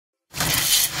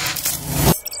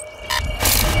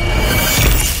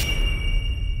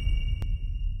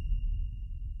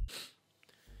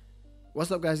What's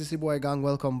up guys, it's your boy Gang.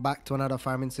 Welcome back to another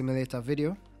farming simulator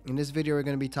video. In this video we're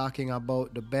going to be talking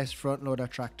about the best front loader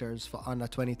tractors for under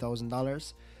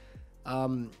 $20,000.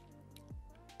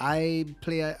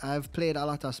 I've played a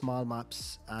lot of small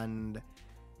maps, and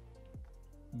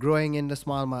growing in the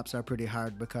small maps are pretty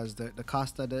hard because the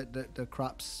cost of the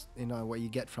crops, you know, what you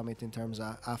get from it in terms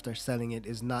of after selling it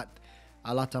is not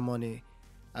a lot of money,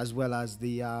 as well as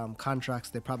the contracts.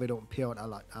 They probably don't pay out a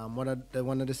lot.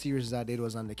 One of the series I did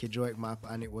was on the Kijoic map,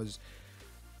 and it was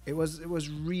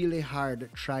really hard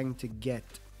trying to get,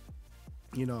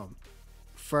 you know,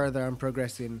 further and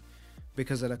progressing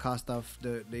because of the cost of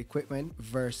the equipment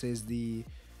versus the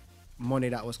money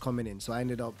that was coming in. So I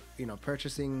ended up, you know,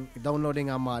 downloading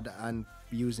a mod and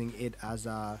using it as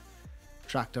a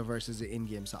tractor versus the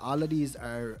in-game. So all of these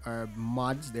are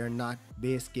mods. They're not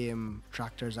base game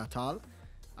tractors at all.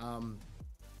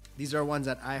 These are ones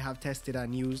that I have tested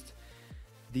and used.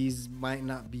 These might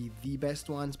not be the best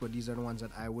ones, but these are the ones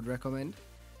that I would recommend.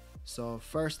 So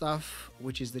first off,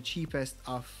 which is the cheapest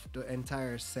of the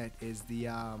entire set, is the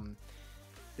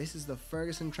this is the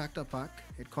Ferguson tractor pack.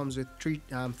 It comes with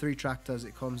three tractors.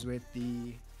 It comes with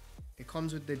the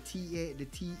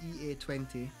TEA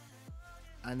 20,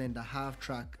 and then the half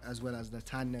track, as well as the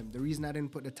tandem. The reason I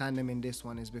didn't put the tandem in this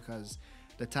one is because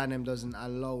the tandem doesn't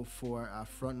allow for a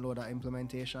front loader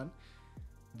implementation.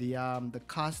 The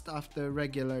cost of the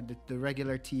regular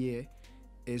TA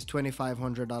is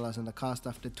 $2,500, and the cost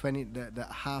of the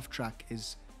half track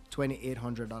is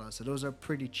 $2,800. So those are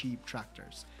pretty cheap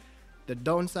tractors. The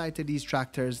downside to these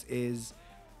tractors is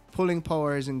pulling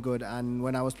power isn't good, and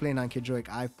when I was playing on Kijoic,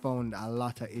 I found a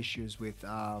lot of issues with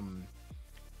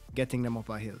getting them up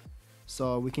a hill.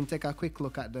 So we can take a quick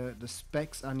look at the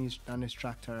specs on this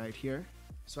tractor right here.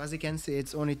 So as you can see,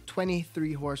 it's only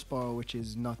 23 horsepower, which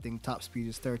is nothing. Top speed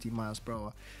is 30 miles per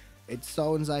hour. It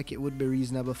sounds like it would be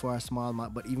reasonable for a small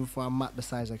map, but even for a map the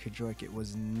size of Kijoic, it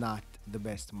was not the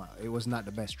best map. It was not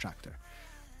the best tractor.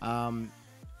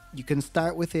 You can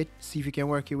start with it, see if you can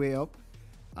work your way up.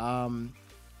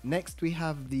 Next we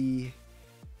have I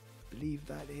believe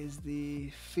that is the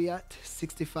Fiat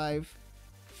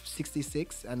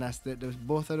 6566, and that's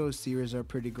both of those series are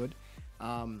pretty good.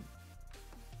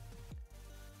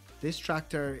 This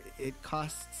tractor, it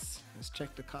costs, let's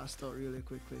check the cost out really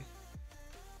quickly.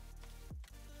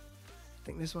 I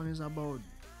think this one is about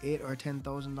 $8,000 or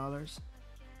 $10,000.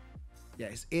 Yeah,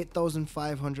 it's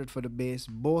 $8,500 for the base.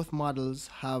 Both models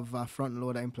have a front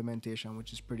loader implementation,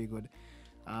 which is pretty good.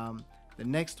 The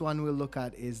next one we'll look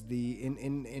at is the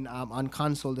on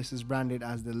console. This is branded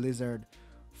as the Lizard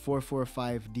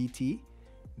 445 DT.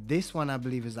 This one I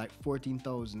believe is like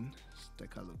 14,000. Let's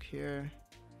take a look here.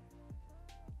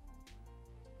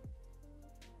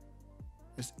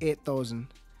 It's 8,000.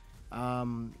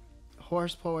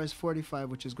 Horsepower is 45,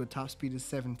 which is good. Top speed is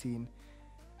 17,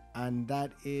 and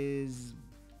that is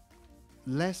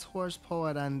less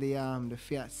horsepower than the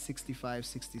Fiat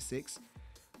 6566,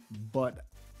 but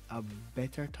a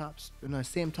better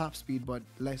same top speed but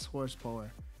less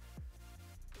horsepower.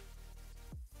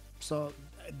 So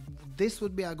this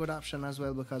would be a good option as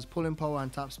well, because pulling power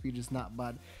and top speed is not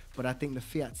bad, but I think the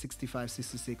Fiat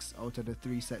 6566 out of the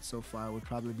three sets so far would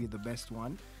probably be the best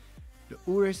one. The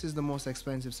Ursus is the most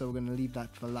expensive, so we're going to leave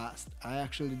that for last. I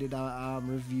actually did a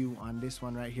review on this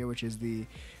one right here, which is the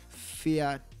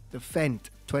Fendt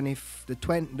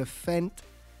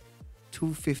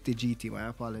 250 GT. My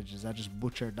apologies, I just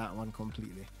butchered that one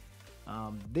completely.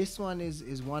 This one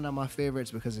is one of my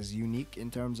favorites because it's unique in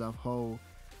terms of how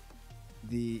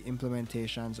the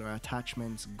implementations or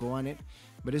attachments go on it.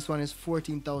 But this one is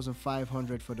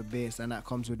 $14,500 for the base, and that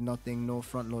comes with nothing, no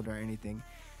front loader or anything.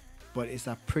 But it's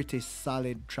a pretty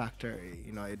solid tractor.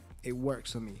 You know, it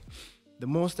works for me. The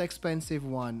most expensive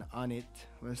one on it,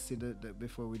 let's see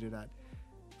before we do that,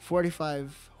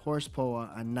 45 horsepower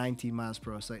and 19 miles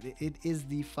per hour. So it is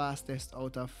the fastest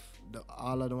out of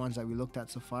all of the ones that we looked at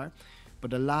so far.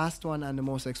 But the last one and the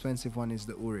most expensive one is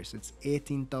the Ursus. It's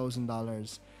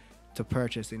 $18,000 to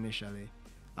purchase initially.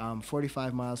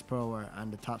 45 miles per hour, and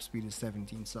the top speed is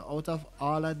 17. So out of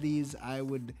all of these, I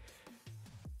would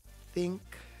think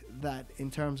that in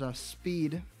terms of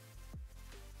speed,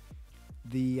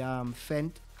 the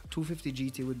Fendt 250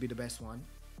 GT would be the best one,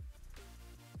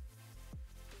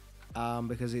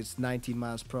 because it's 19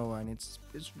 miles per hour, and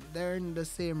they're in the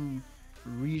same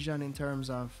region in terms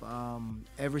of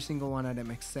every single one of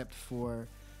them except for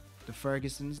the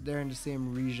Fergusons. They're in the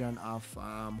same region of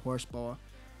horsepower,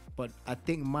 but I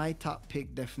think my top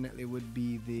pick definitely would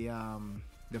be the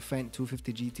Fendt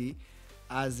 250 GT,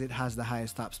 as it has the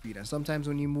highest top speed. And sometimes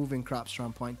when you're moving crops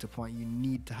from point to point, you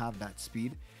need to have that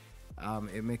speed.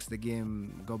 it makes the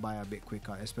game go by a bit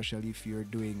quicker, especially if you're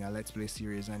doing a Let's Play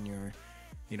series and you're,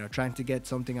 you know, trying to get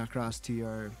something across to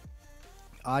your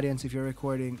audience if you're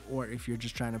recording, or if you're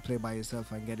just trying to play by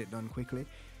yourself and get it done quickly.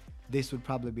 This would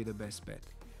probably be the best bet.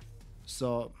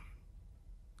 So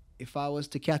if I was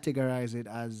to categorize it,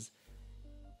 as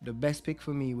the best pick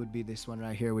for me would be this one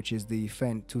right here, which is the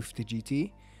Fendt 250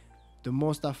 GT. The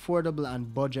most affordable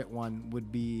and budget one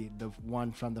would be the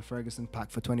one from the Ferguson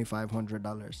Pack for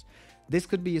 $2,500. This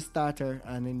could be a starter,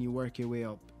 and then you work your way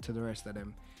up to the rest of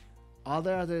them. All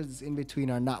the others in between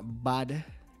are not bad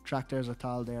tractors at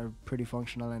all. They're pretty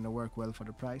functional and they work well for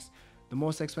the price. The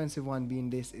most expensive one being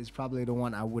this is probably the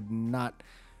one I would not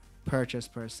purchase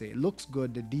per se. It looks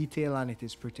good. The detail on it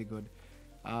is pretty good.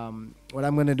 What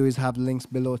I'm going to do is have links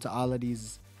below to all of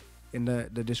these in the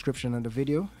description of the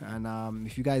video. And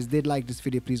if you guys did like this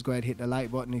video, please go ahead and hit the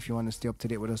like button. If you want to stay up to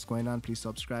date with what's going on, please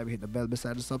subscribe, hit the bell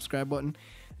beside the subscribe button.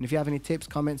 And if you have any tips,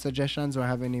 comments, suggestions, or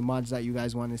have any mods that you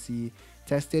guys want to see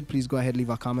tested, please go ahead, leave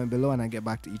a comment below, and I'll get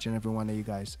back to each and every one of you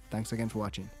guys. Thanks again for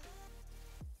watching.